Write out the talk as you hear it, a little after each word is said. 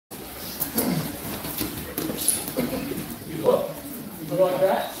Like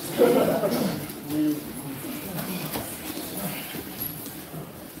that?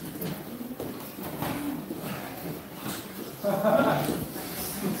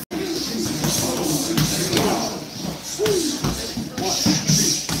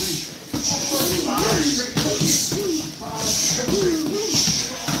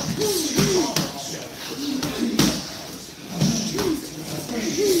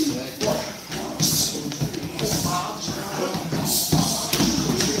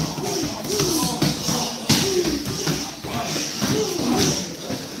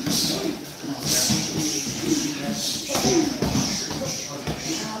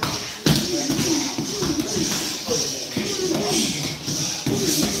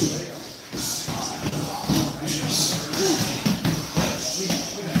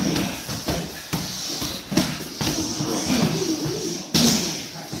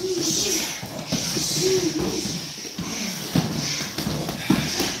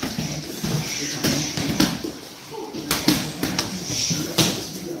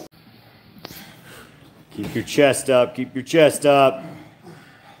 Keep your chest up, keep your chest up.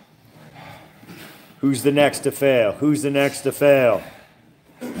 Who's the next to fail? Who's the next to fail?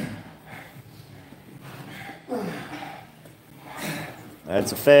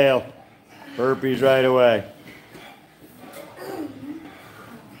 That's a fail. Burpees right away.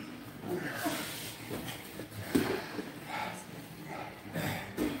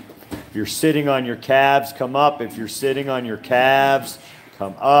 If you're sitting on your calves, come up. If you're sitting on your calves,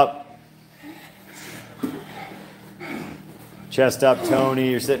 come up. Chest up, Tony.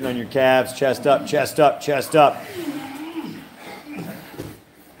 You're sitting on your calves. Chest up, chest up, chest up.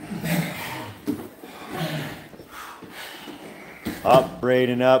 Up,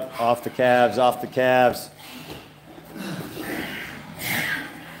 Braden, up. Off the calves, off the calves.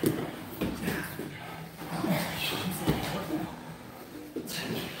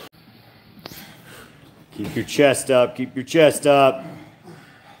 Keep your chest up, keep your chest up.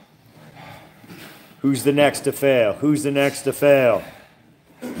 Who's the next to fail? Who's the next to fail?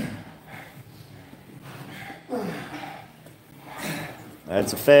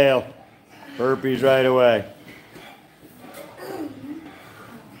 That's a fail. Burpees right away.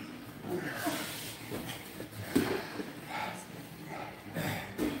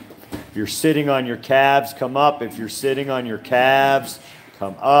 If you're sitting on your calves, come up. If you're sitting on your calves,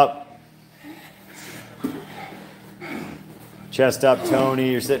 come up. Chest up, Tony.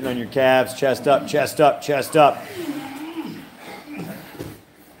 You're sitting on your calves. Chest up, chest up, chest up.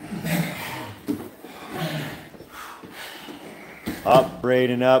 Up,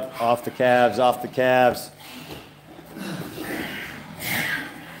 Braden, up. Off the calves, off the calves.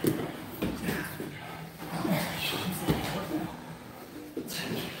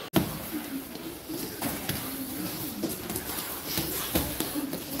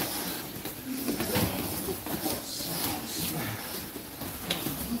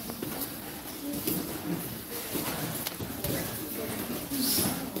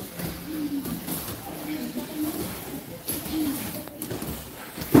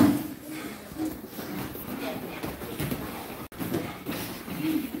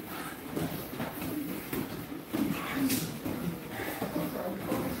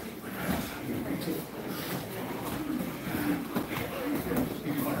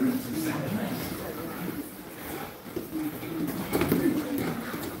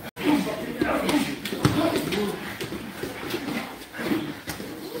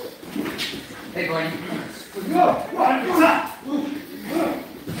 Hey, Gordon.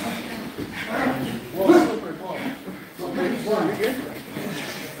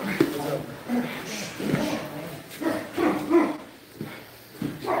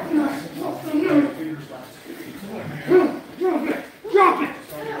 Drop it!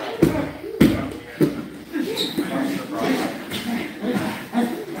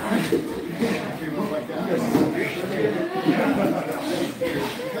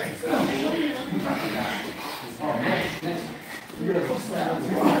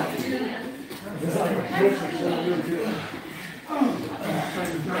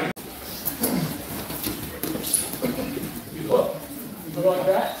 Like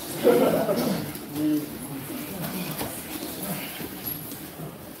that?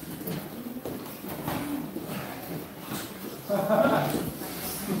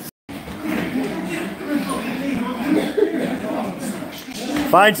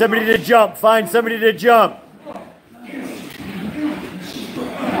 Find somebody to jump. Find somebody to jump.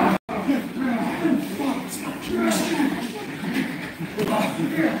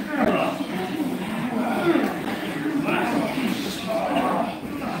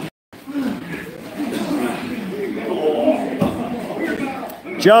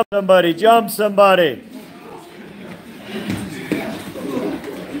 Jump somebody, jump somebody.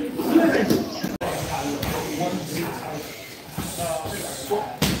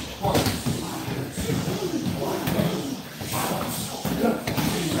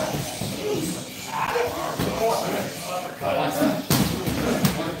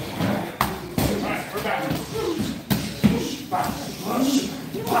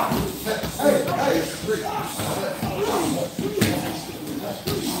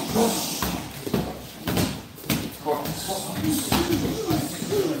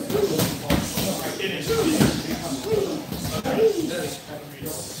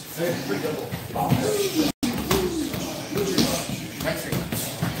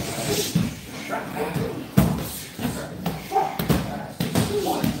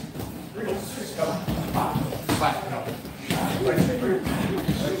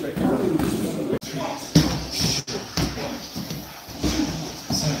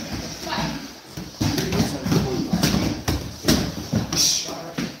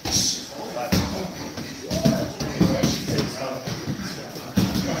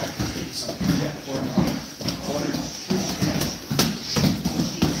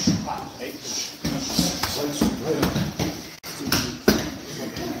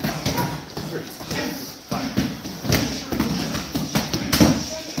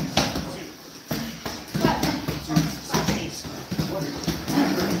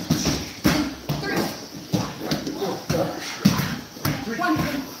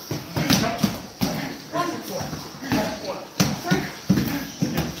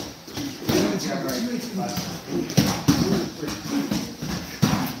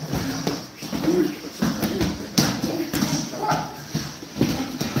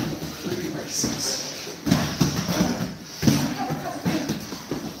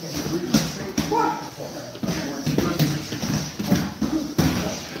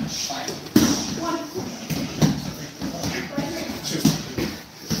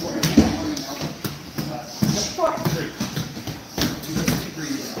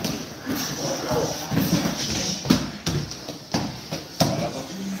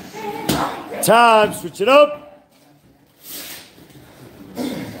 Time, switch it up.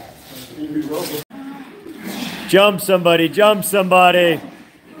 Jump somebody, jump somebody.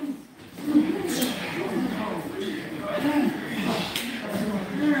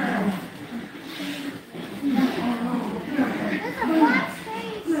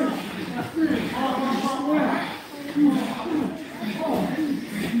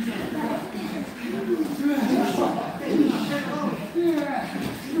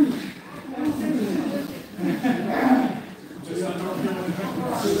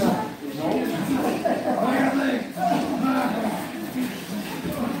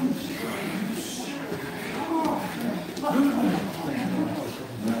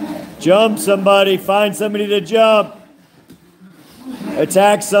 Jump somebody, find somebody to jump.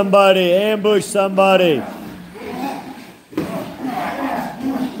 Attack somebody, ambush somebody.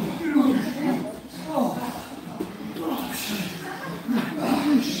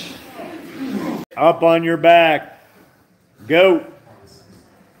 Up on your back. Go.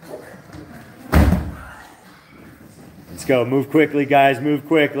 Let's go. Move quickly, guys. Move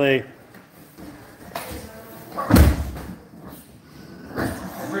quickly.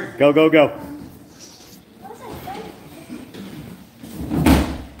 Go, go, go.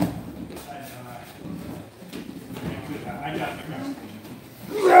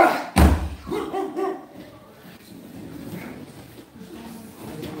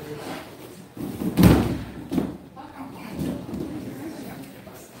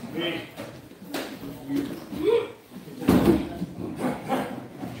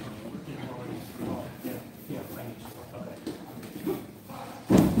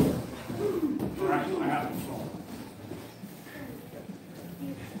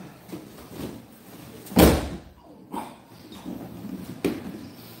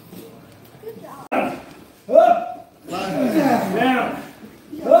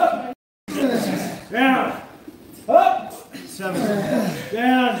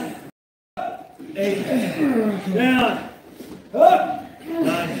 Down. 8. Down. Up.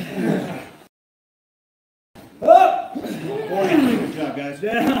 9. Up. 40. Good job, guys.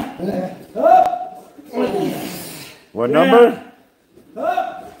 Down. Up. What number?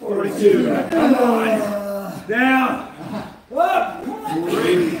 Up. 42. Come on. Down. Up.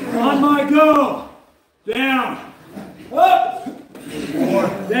 3. On my go. Down. Up. 4.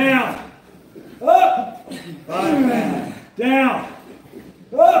 Down. Up. 5. Down.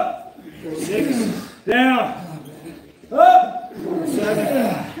 Up. 6. Down. Up.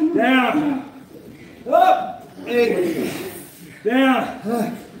 7. Down. Up. 8.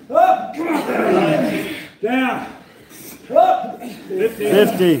 Down. Up. Down. Up.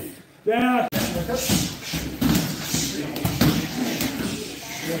 50. Down.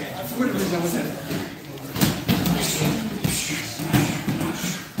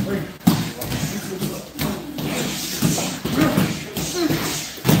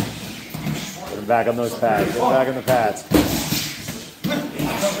 Put him back on those pads. Get him back on the pads.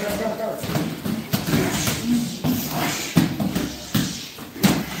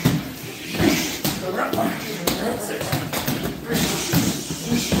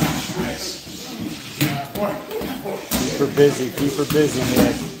 Keep her busy. Keep her busy,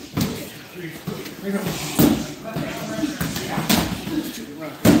 Nick.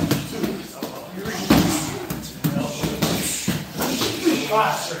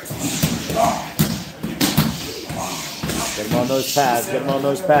 Get him on those pads. Get him on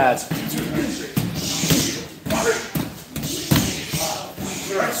those pads.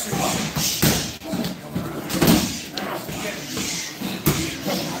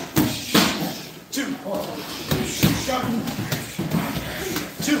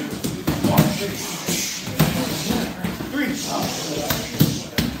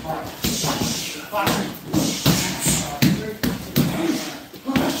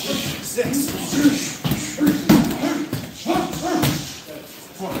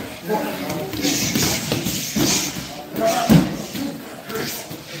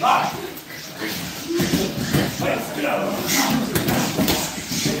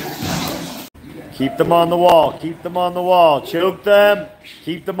 Keep them on the wall. Keep them on the wall. Choke them.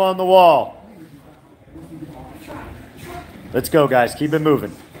 Keep them on the wall. Let's go, guys. Keep it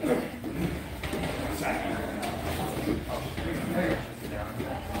moving.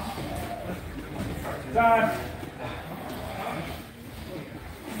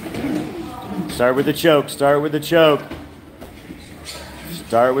 Start with the choke. Start with the choke.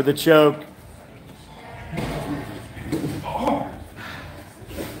 Start with the choke.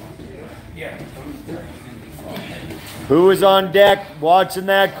 Who is on deck watching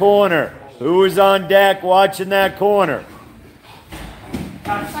that corner? Who is on deck watching that corner?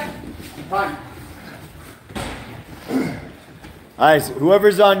 Guys,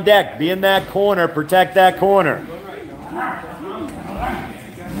 whoever's on deck, be in that corner, protect that corner.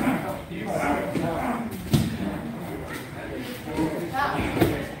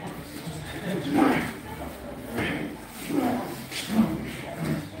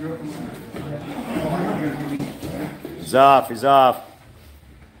 He's off, he's off.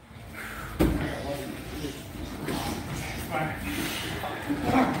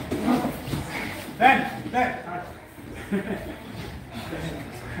 Ben.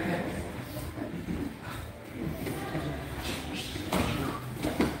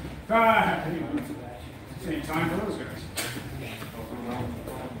 Same time for those guys.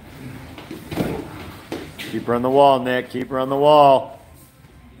 Keep her on the wall, Nick. Keep her on the wall.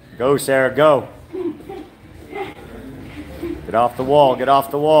 Go, Sarah, go. Get off the wall, get off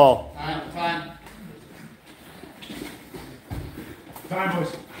the wall. Time,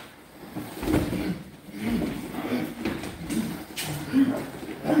 boys.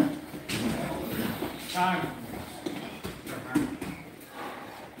 Time.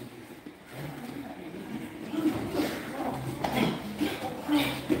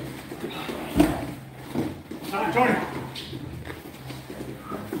 Tony.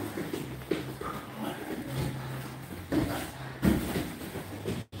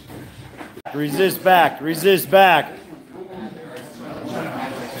 Resist back, resist back.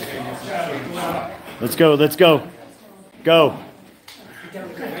 Let's go, let's go. Go.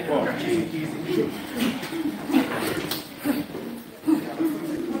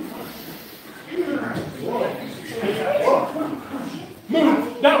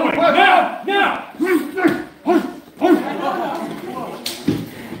 That way, now!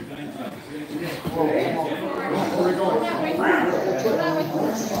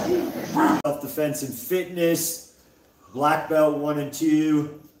 Self-defense and fitness, black belt 1 and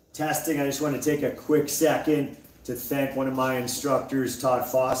 2, testing. I just want to take a quick second to thank one of my instructors, Todd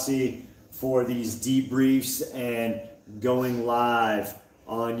Fossey, for these debriefs and going live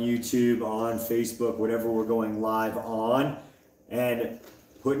on YouTube, on Facebook, whatever we're going live on, and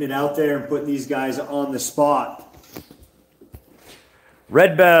putting it out there and putting these guys on the spot.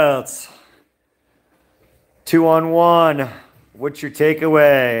 Red belts, 2-on-1. What's your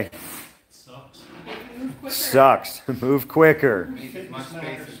takeaway? Sucks. Move quicker. Need as much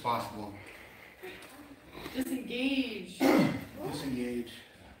space as possible. Disengage. Disengage.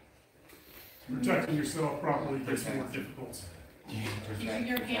 Protecting yourself properly gets more difficult. Keeping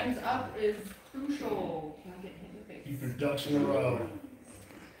your hands up is crucial. Can't get hit in the face. Keep your ducks in a row.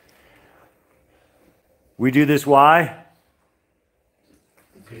 We do this why?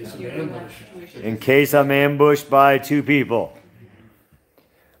 In case I'm ambushed by 2 people.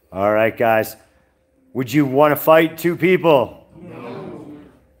 All right, guys. Would you want to fight 2 people? No.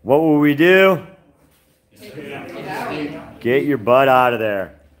 What will we do? Get your butt out of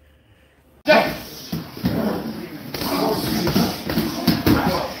there.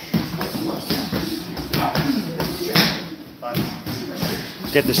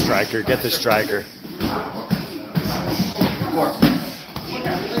 Get the striker, get the striker.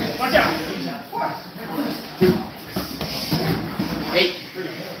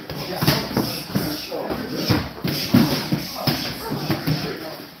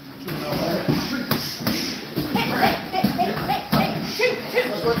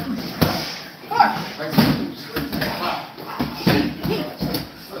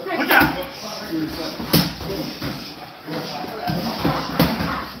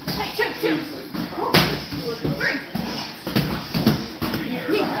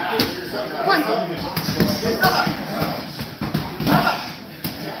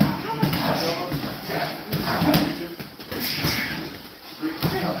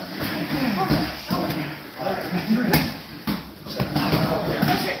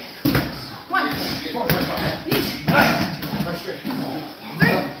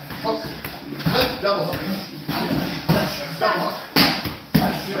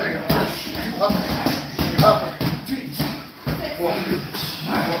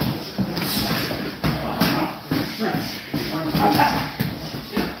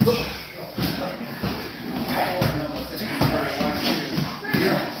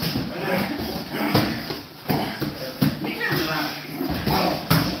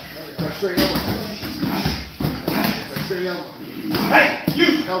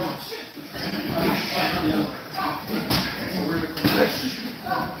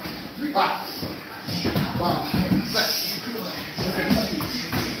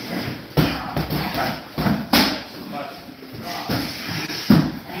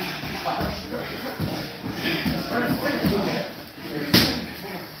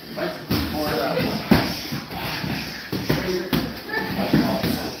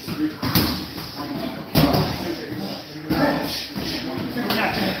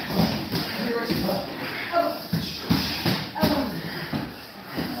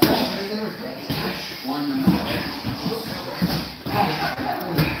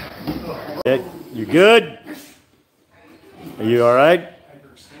 You good? Are you all right?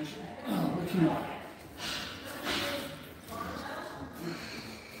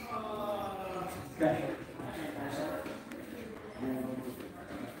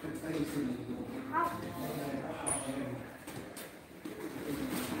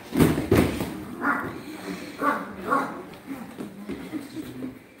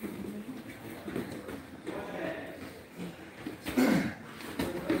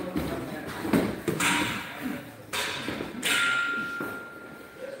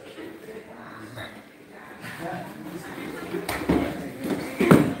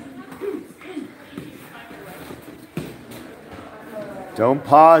 Don't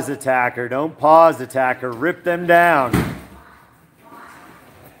pause, attacker. Don't pause, attacker. Rip them down.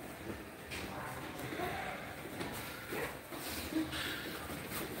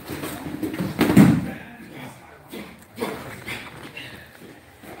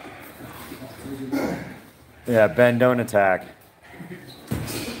 Yeah, bend, don't attack.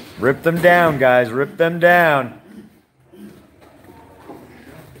 Rip them down, guys. Rip them down.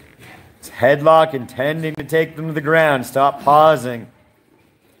 It's headlock intending to take them to the ground. Stop pausing.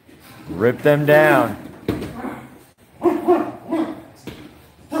 Rip them down.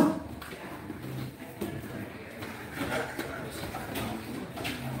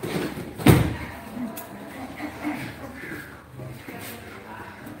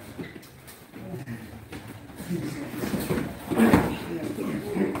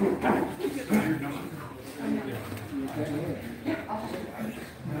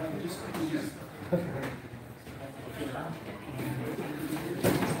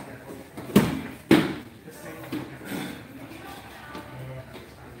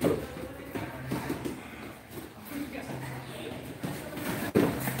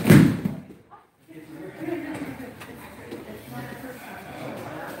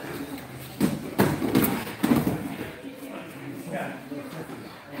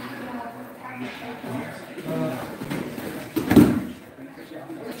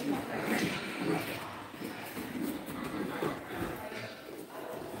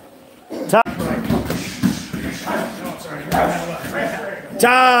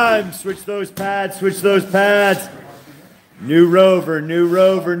 Time! Switch those pads, switch those pads. New rover,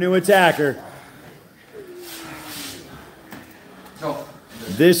 new attacker.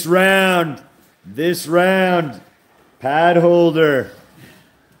 This round, pad holder.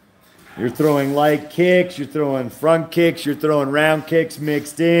 You're throwing light kicks, you're throwing front kicks, you're throwing round kicks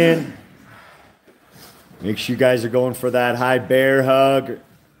mixed in. Make sure you guys are going for that high bear hug.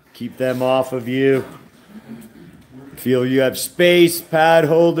 Keep them off of you. Feel you have space, pad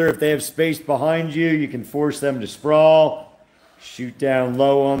holder. If they have space behind you, you can force them to sprawl. Shoot down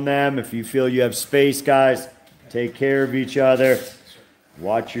low on them. If you feel you have space, guys, take care of each other.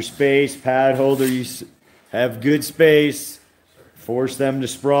 Watch your space, pad holder. You have good space. Force them to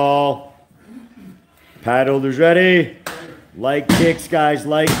sprawl. Pad holders ready. Light kicks, guys,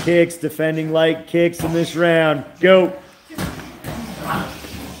 light kicks. Defending light kicks in this round. Go.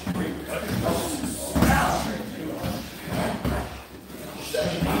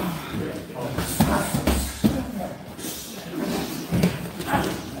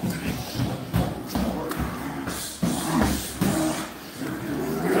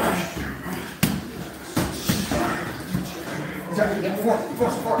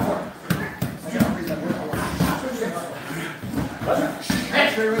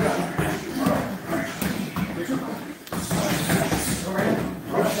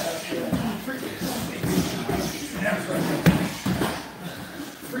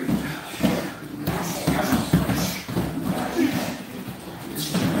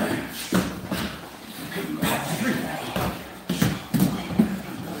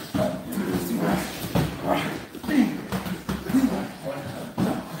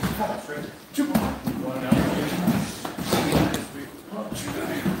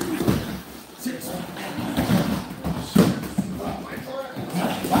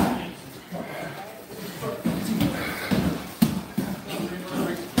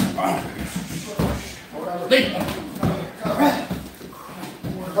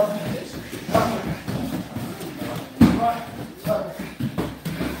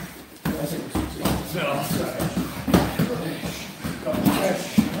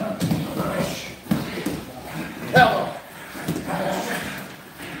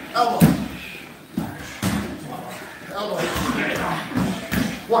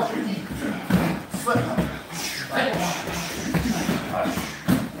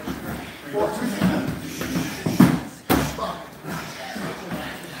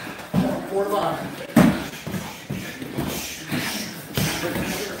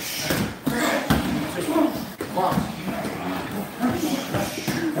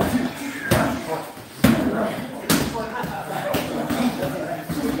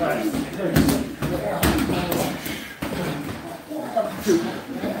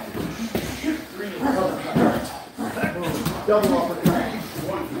 Double uppercut.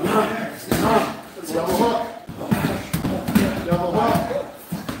 Double hook. Double hook.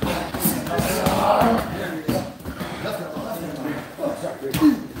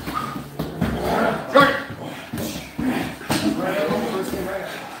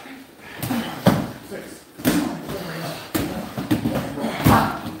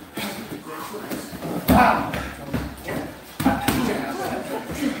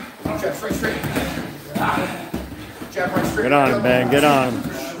 Get on him, man. Get on him.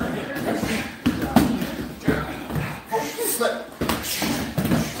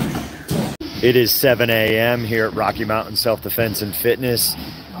 It is 7 a.m. here at Rocky Mountain Self-Defense and Fitness,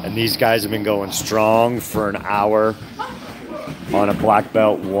 and these guys have been going strong for an hour on a black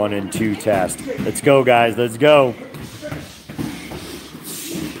belt 1 and 2 test. Let's go, guys. Let's go.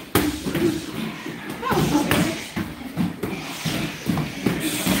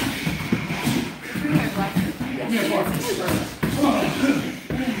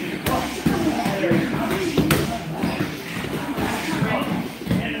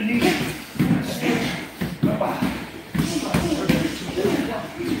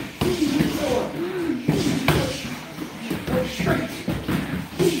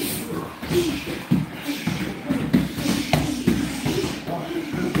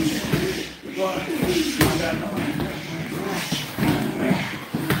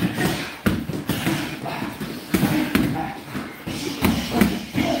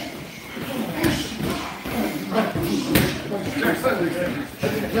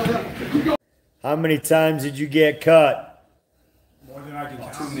 How many times did you get cut? More than I can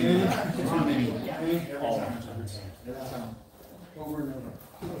count.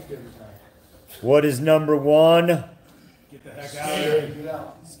 What is number 1? Get the heck out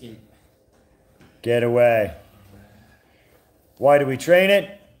of here. Get away. Why do we train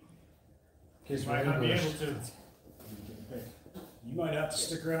it? You might not be able to. You might have to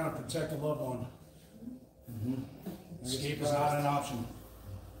stick around and protect a loved one. Escape is not an option.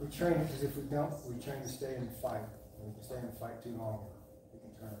 We train it because if we don't, we train to stay in the fight. And we can stay in the fight too long. We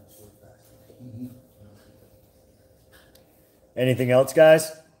can Anything else,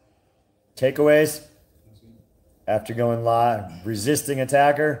 guys? Takeaways? After going live, resisting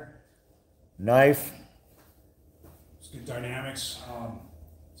attacker, knife. It's good dynamics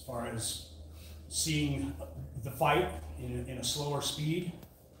as far as seeing the fight in a slower speed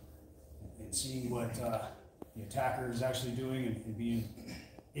and seeing what the attacker is actually doing and being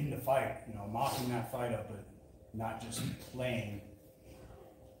in the fight, you know, mocking that fight up, but not just playing.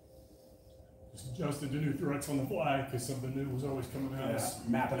 Just adjusted to new threats on the fly because something new was always coming at us.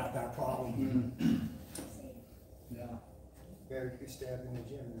 Mapping out that problem. Yeah. Better to get stabbed in the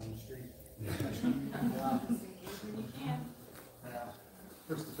gym than on the street. Yeah.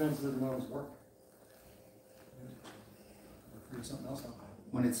 First defense doesn't always work. Figure something else out.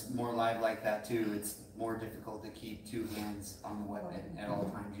 When it's more live like that too, it's more difficult to keep two hands on the weapon at all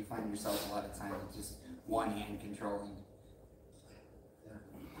times. You find yourself a lot of times with just one hand controlling.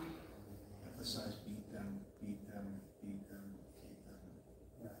 Emphasize beat them, beat them, beat them, beat them.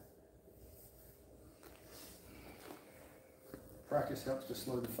 Yeah. Practice helps to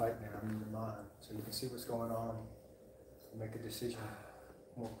slow the fight down in your mind, so you can see what's going on and make a decision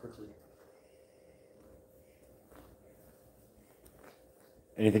more quickly.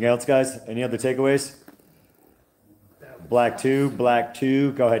 Anything else, guys? Any other takeaways? Black 2, black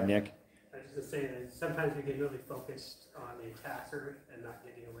 2. Go ahead, Nick. I was just saying that sometimes we get really focused on the attacker and not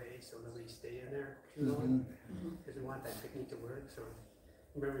getting away, so that we stay in there too long, because we want that technique to work. So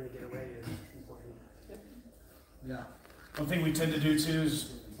remembering to get away is important. Yeah. One thing we tend to do too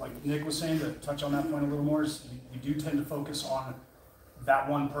is, like Nick was saying, to touch on that point a little more, is we do tend to focus on that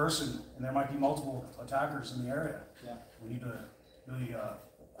one person, and there might be multiple attackers in the area. Yeah. We need to really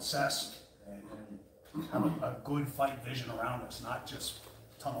assess and have a good fight vision around us, not just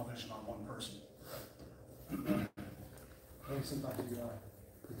tunnel vision on one person. I think sometimes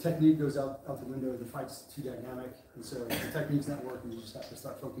the technique goes out the window, the fight's too dynamic, and so the technique's not working, you just have to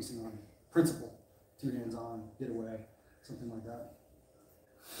start focusing on principle. 2 hands on, get away, something like that.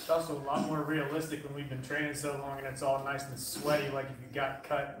 It's also a lot more realistic when we've been training so long and it's all nice and sweaty, like if you got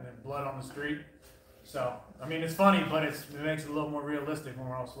cut and then blood on the street. So, I mean, it's funny, but it makes it a little more realistic when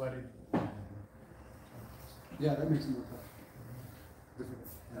we're all sweaty. Yeah, that makes it more difficult.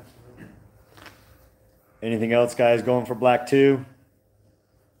 Absolutely. Anything else, guys? Going for black 2?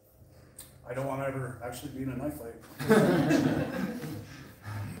 I don't want to ever actually be in a knife fight.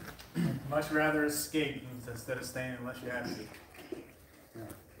 Much rather escape instead of staying unless you have to.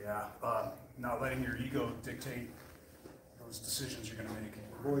 Yeah, not letting your ego dictate those decisions you're going to make.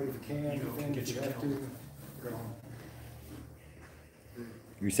 Avoid if you can, Ego can defend get if you you have killed. to. Go home.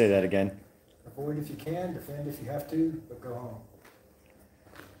 You say that again. Avoid if you can, defend if you have to, but go home.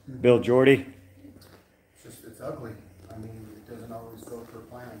 Bill Jordy. It's ugly. I mean, it doesn't always go per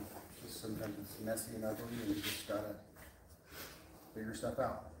plan. Just sometimes it's messy and ugly, and you just gotta figure stuff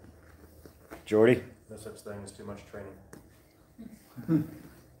out. Jordy. No such thing as too much training.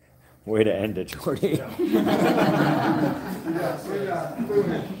 Way to end it, Jordy.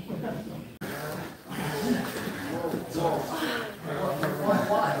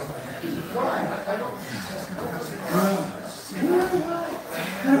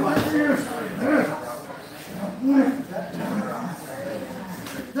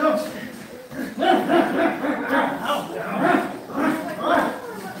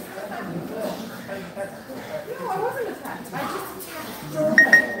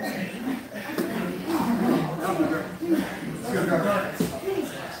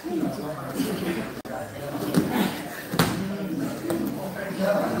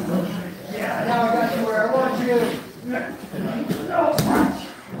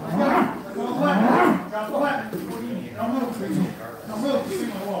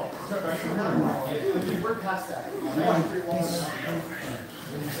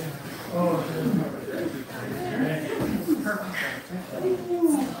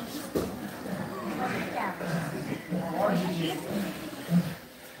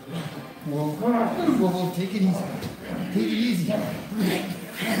 Whoa, take it easy. Take it easy.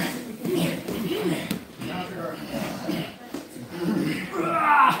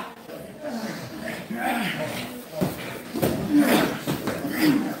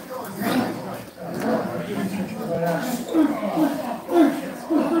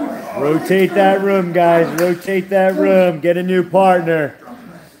 Rotate that room, guys. Rotate that room. Get a new partner.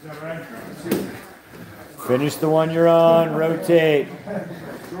 Finish the one you're on. Rotate.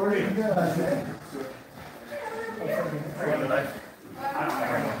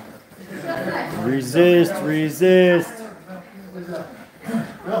 Resist, resist.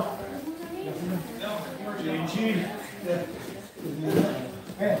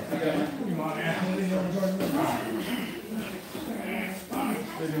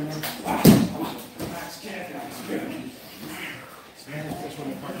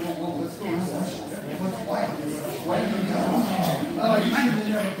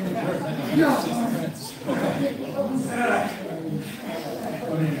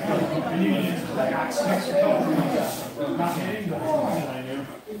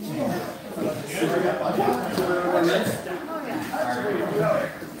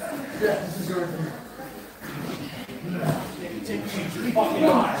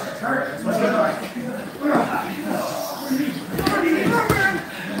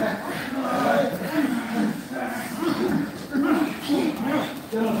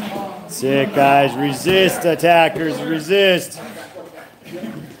 Sick, guys. Resist, attackers. Resist.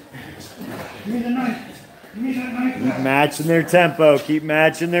 Keep matching their tempo. Keep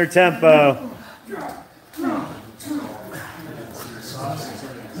matching their tempo.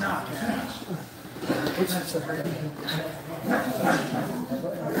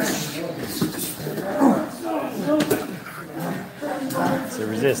 So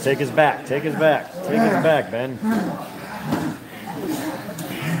resist. Take his back. Take his back. Take his back, Ben.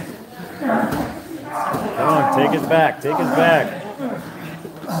 Come on, take his back. Take his back.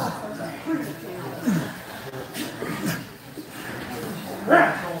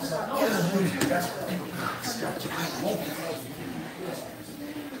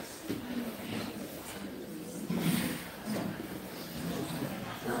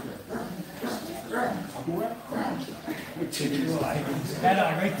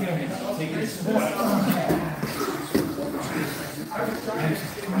 Right there. Take it.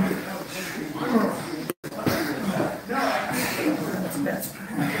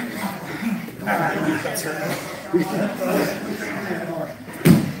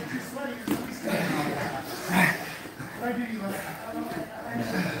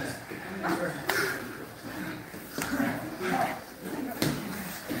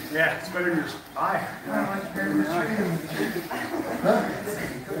 Yeah, it's better than your eye. I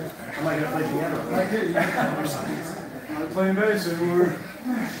might have played piano. I'm playing bass anymore.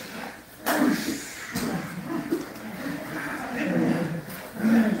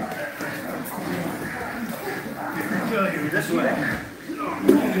 This way.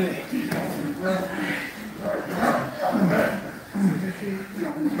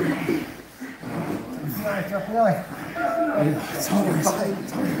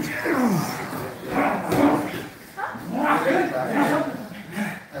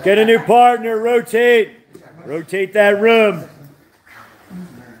 Get a new partner. Rotate. Rotate that room.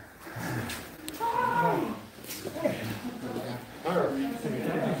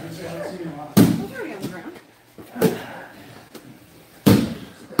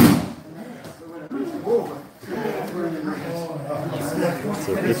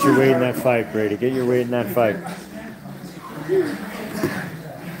 So get your weight in that fight, Brady. Get your weight in that fight.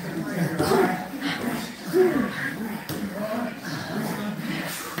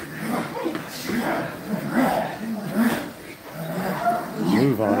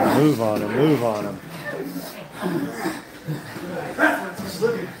 Move on him, move on him, move on him.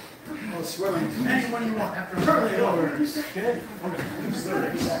 Anyone you want after turn it over. Good.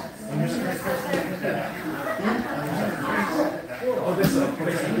 Oh, this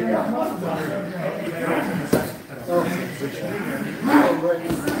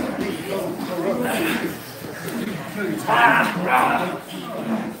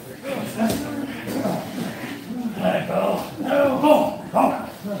Let it go. No. Oh.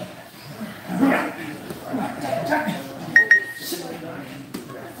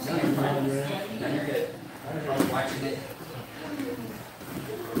 Watching it.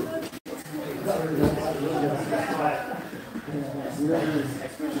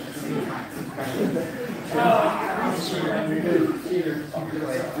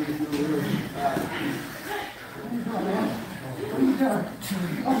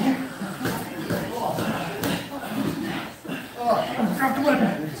 Drop the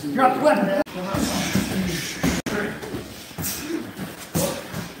weapon. Drop the weapon.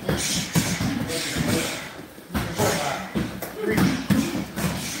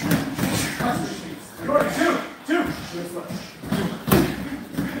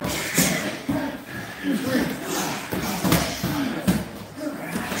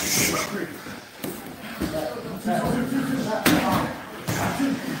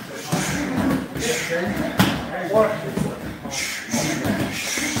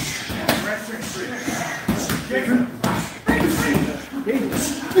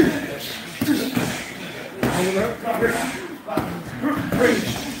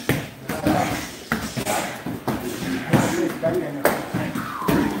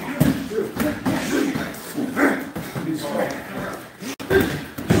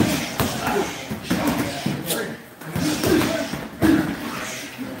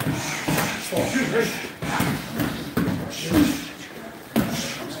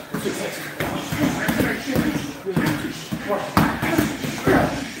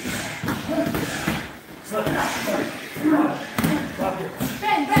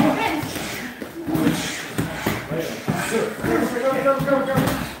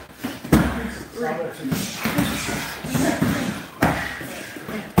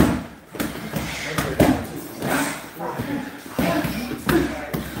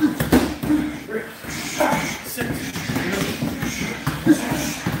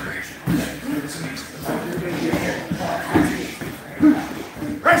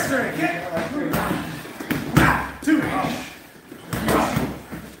 Press straight, kick. 2.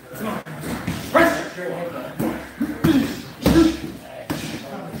 Press.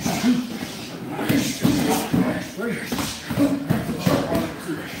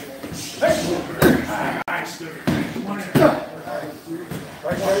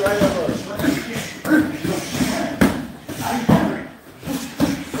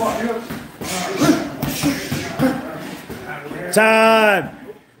 Time.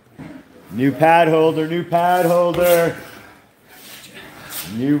 New pad holder, new pad holder.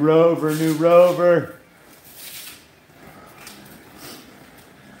 New rover, new rover.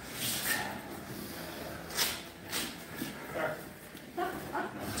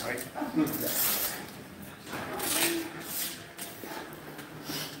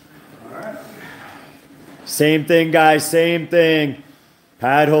 Same thing, guys, same thing.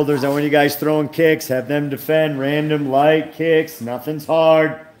 Pad holders, I want you guys throwing kicks. Have them defend random light kicks. Nothing's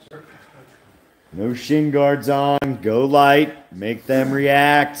hard. No shin guards on. Go light. Make them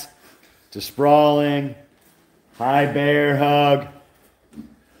react to sprawling. High bear hug.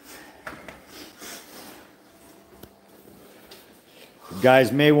 You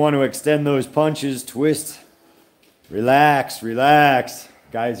guys may want to extend those punches. Twist. Relax, relax.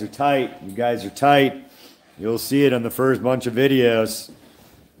 Guys are tight. You guys are tight. You'll see it on the first bunch of videos.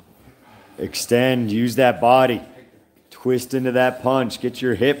 Extend, use that body. Twist into that punch. Get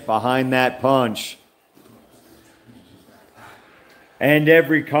your hip behind that punch. End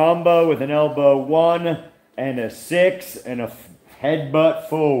every combo with an elbow 1 and a 6 and a headbutt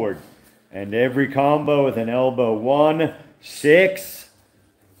forward. And every combo with an elbow 1, 6,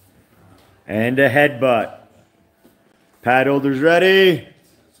 and a headbutt. Pad holders ready?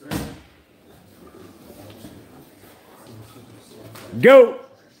 Go!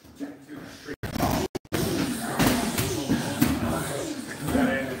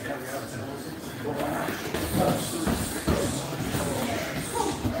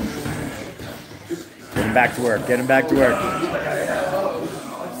 Get him back to work. Get him back to work.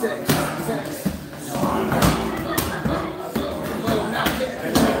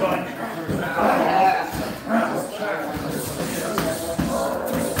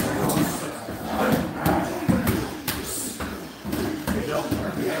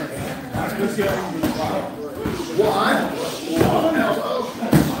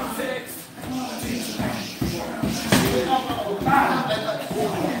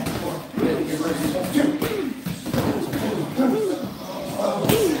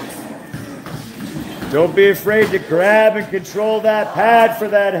 Don't be afraid to grab and control that pad for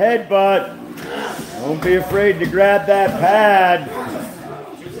that headbutt. Don't be afraid to grab that pad.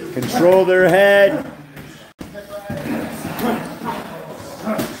 Control their head.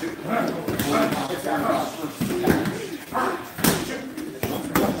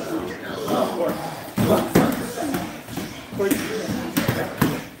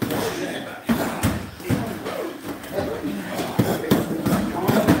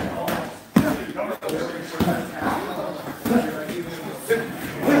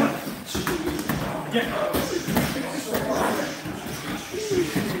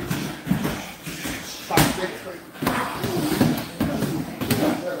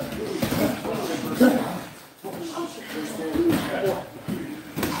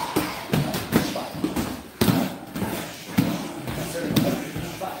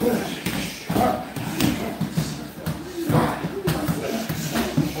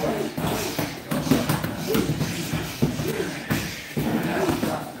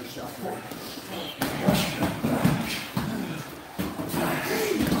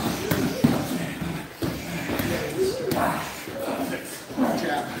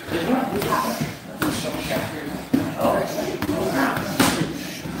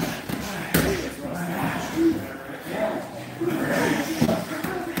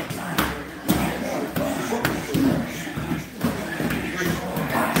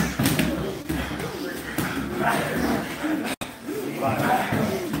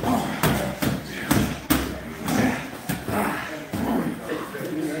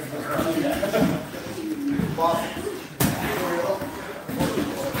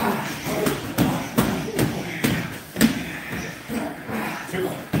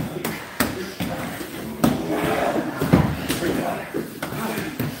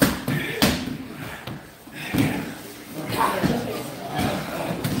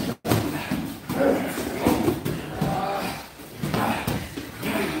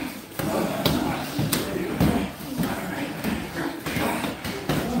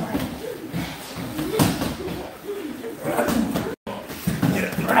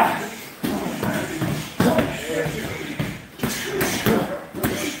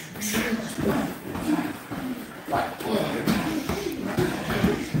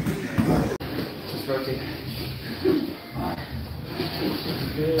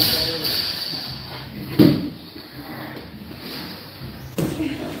 Yeah.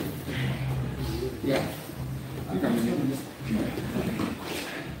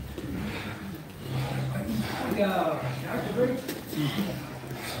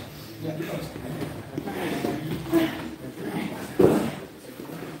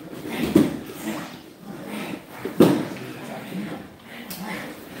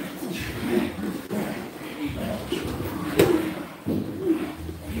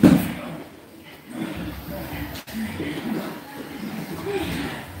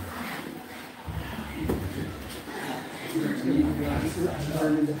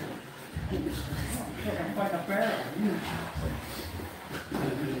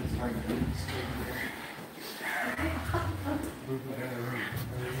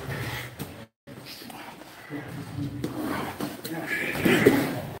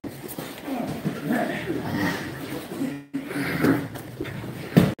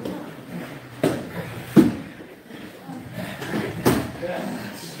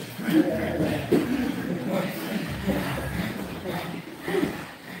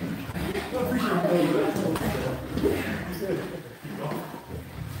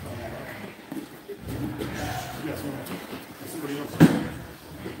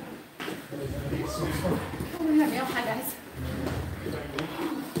 Hi guys.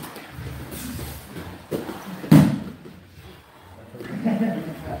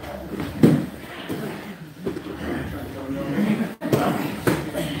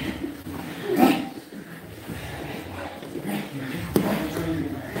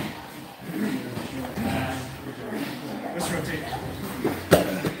 Let's rotate.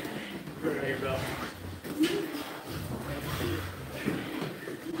 There you go.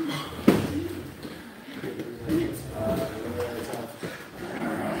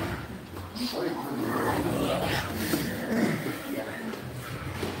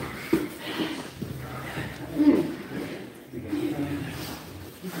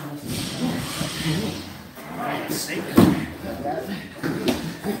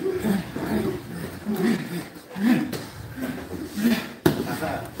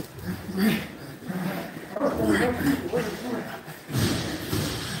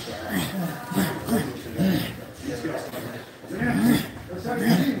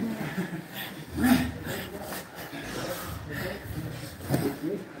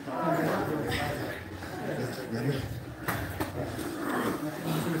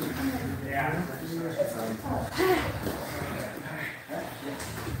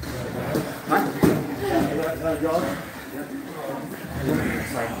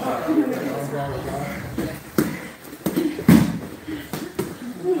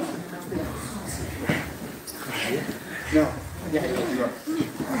 No. Yeah, you are.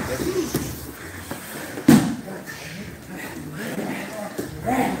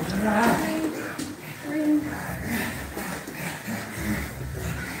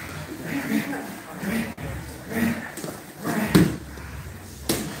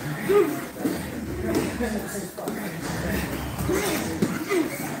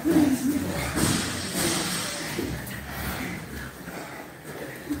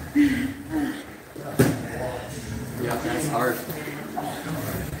 Yeah, that's hard.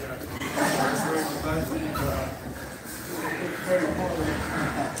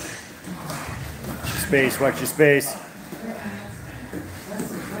 Space, watch your space.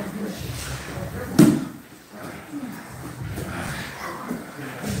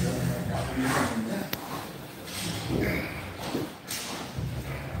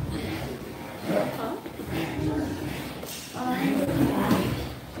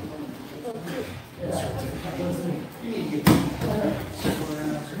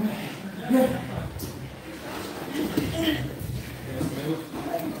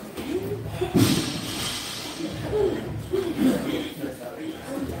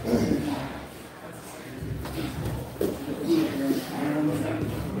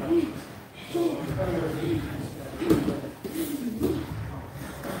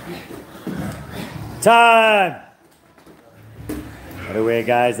 Time! That away,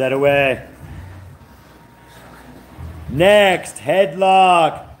 guys, that away. Next,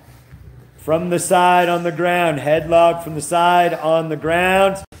 headlock from the side on the ground. Headlock from the side on the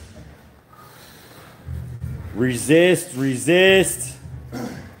ground. Resist, resist.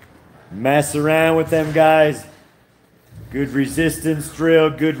 Mess around with them, guys. Good resistance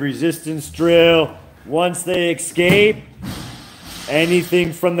drill, good resistance drill. Once they escape,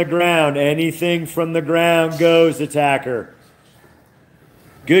 anything from the ground goes, attacker.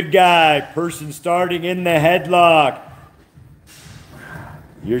 Good guy, person starting in the headlock.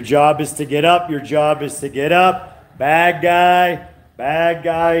 Your job is to get up, your job is to get up. Bad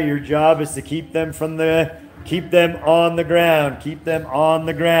guy, your job is to keep them from the Keep them on the ground. Keep them on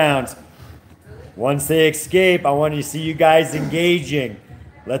the ground. Once they escape, I want to see you guys engaging.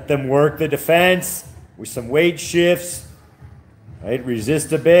 Let them work the defense with some weight shifts. Right?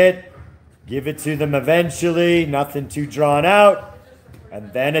 Resist a bit. Give it to them eventually. Nothing too drawn out.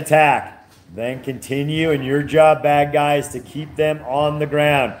 And then attack. Then continue. And your job, bad guys, to keep them on the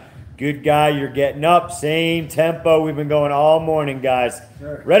ground. Good guy, you're getting up. Same tempo. We've been going all morning, guys.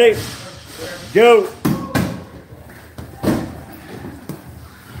 Ready? Go.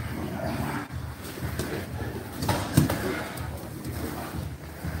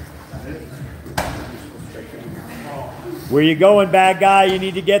 Where you going, bad guy? You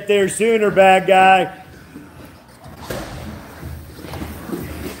need to get there sooner, bad guy.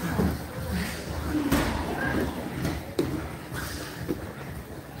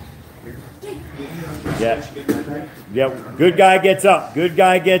 Yep. Good guy gets up. Good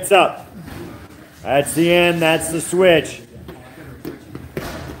guy gets up. That's the end. That's the switch.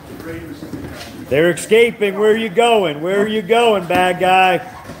 They're escaping. Where are you going? Where are you going, bad guy?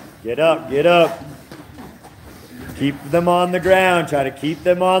 Get up. Get up. Keep them on the ground. Try to keep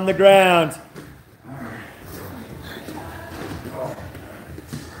them on the ground.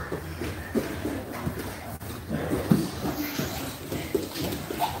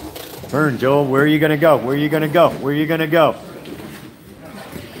 Turn, Joel. Where are you going to go? Where are you going to go? Where are you going to go?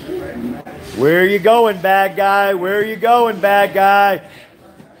 Where are you going, bad guy? Where are you going, bad guy?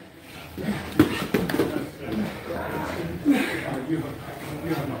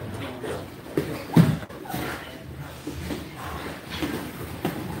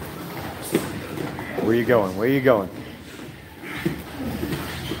 Where are you going? Where are you going?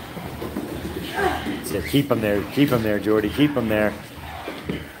 So keep them there. Keep them there, Jordy. Keep them there.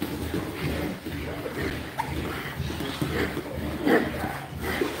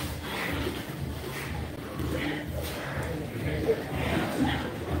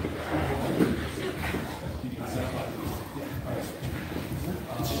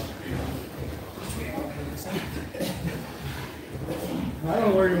 I don't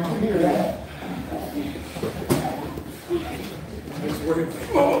know where you want to hear that.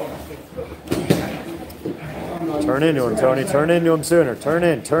 Turn into him, Tony. Turn into him sooner. Turn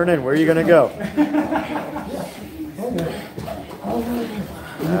in. Turn in. Where are you going to go?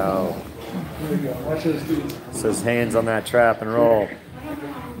 No. Says hands on that trap and roll.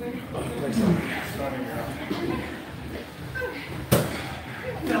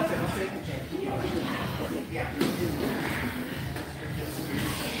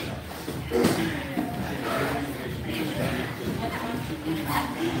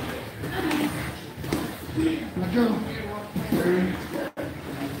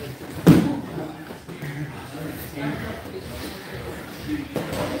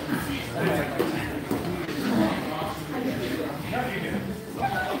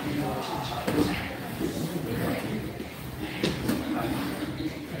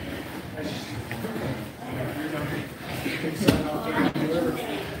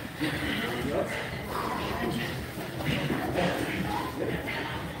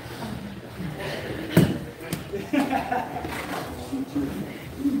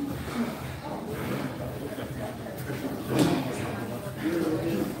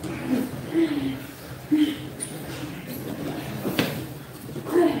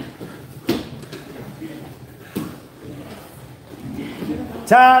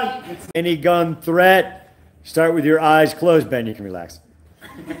 Time. Any gun threat. Start with your eyes closed, Ben. You can relax.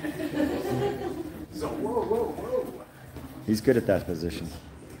 He's good at that position.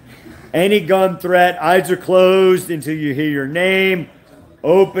 Any gun threat, eyes are closed until you hear your name.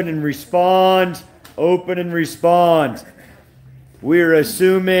 Open and respond. Open and respond. We're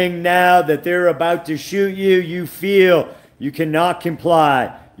assuming now that they're about to shoot you. You feel you cannot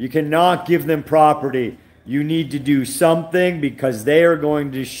comply. You cannot give them property. You need to do something because they are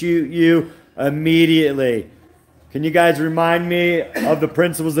going to shoot you immediately. Can you guys remind me of the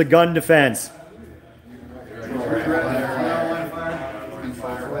principles of gun defense?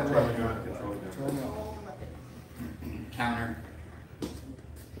 Counter.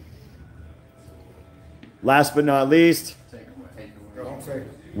 Last but not least, Take away.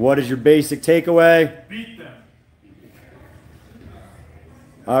 what is your basic takeaway? Beat them.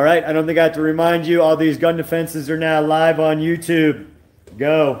 All right, I don't think I have to remind you, all these gun defenses are now live on YouTube.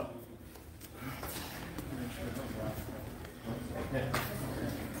 Go.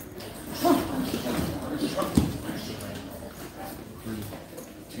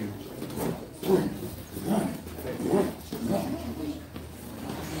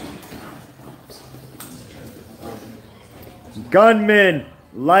 Gunmen,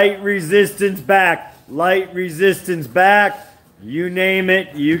 light resistance back. light resistance back. You name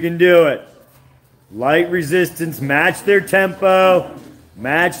it, you can do it. Light resistance, match their tempo.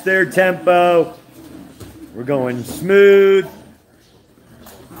 Match their tempo. We're going smooth.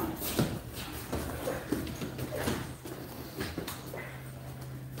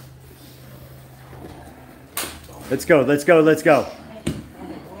 Let's go, let's go, let's go.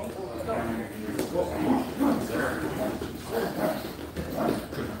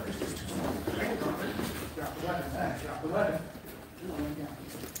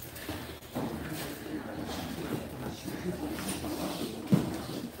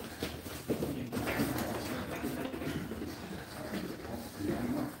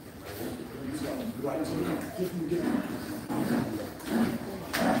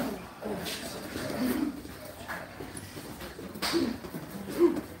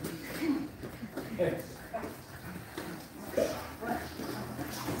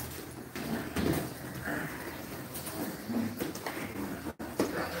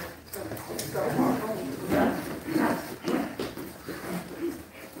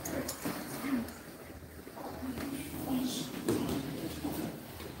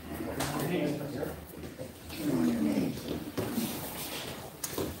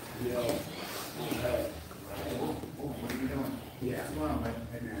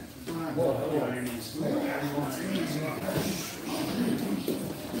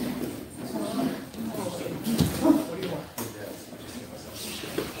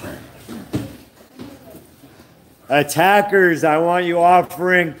 Attackers, I want you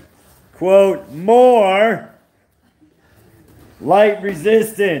offering, quote, more light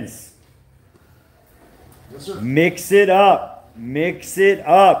resistance. Yes, sir. Mix it up. Mix it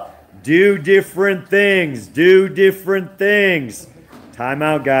up. Do different things. Do different things. Time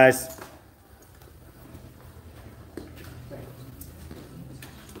out, guys.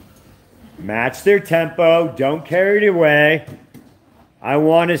 Match their tempo. Don't carry it away. I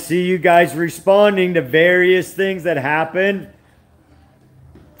want to see you guys responding to various things that happen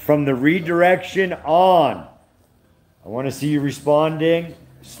from the redirection on. I want to see you responding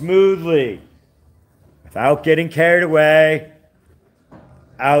smoothly without getting carried away,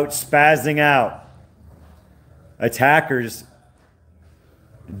 out spazzing out. Attackers,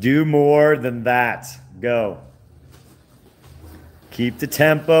 do more than that. Go. Keep the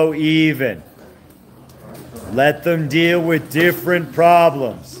tempo even. Let them deal with different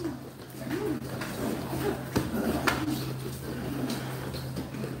problems.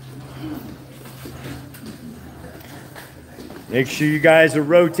 Make sure you guys are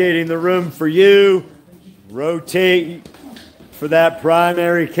rotating the room for you. Rotate for that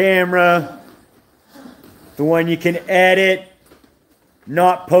primary camera. The one you can edit,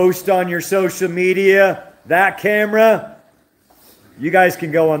 not post on your social media. That camera, you guys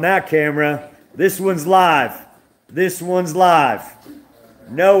can go on that camera. This one's live. This one's live.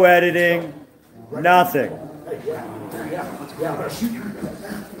 No editing. Nothing.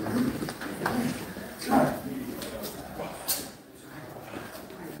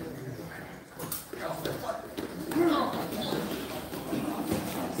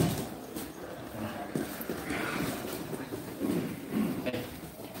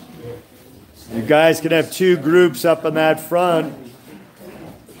 You guys can have 2 groups up on that front.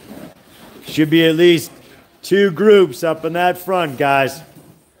 Should be at least 2 groups up in that front, guys.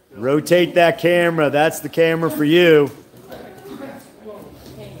 Rotate that camera. That's the camera for you.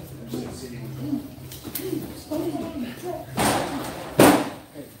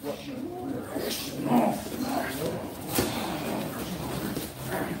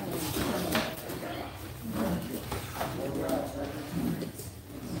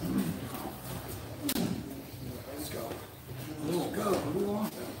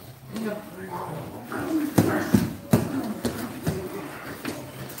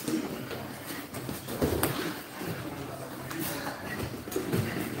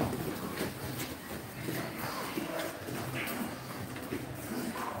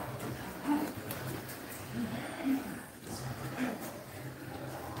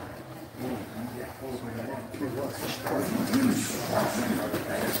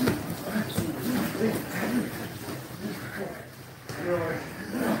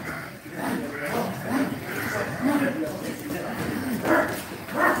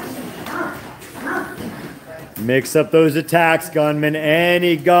 Mix up those attacks, gunman.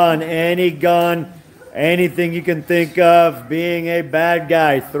 Any gun, anything you can think of being a bad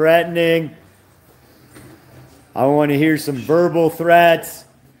guy, threatening. I want to hear some verbal threats.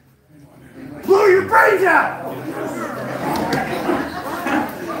 Blow your brains out!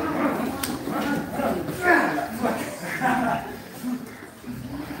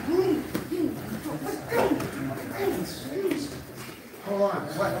 go on?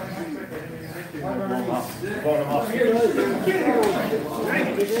 What?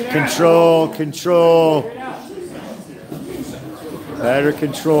 Control, control. Better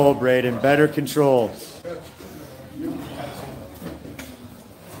control, Braden, better control.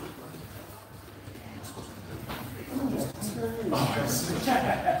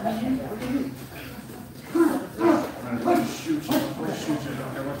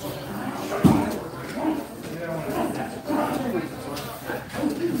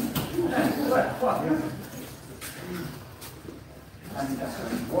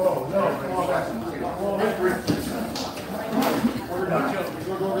 Whoa, no, come on back.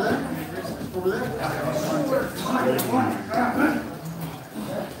 Over there?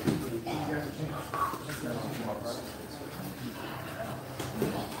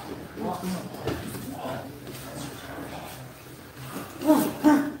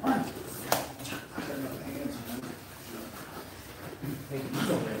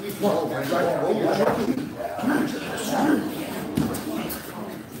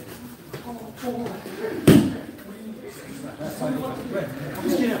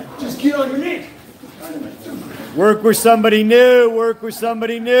 Just get on your knee. Work with somebody new, work with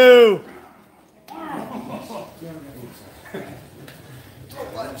somebody new.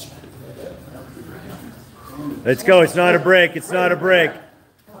 Let's go, it's not a break, it's not a break.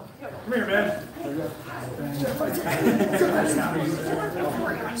 Come here, man.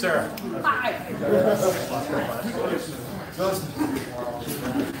 Sarah.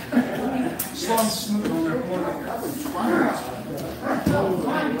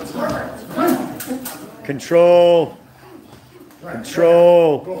 Control.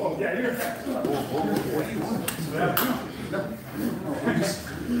 Control.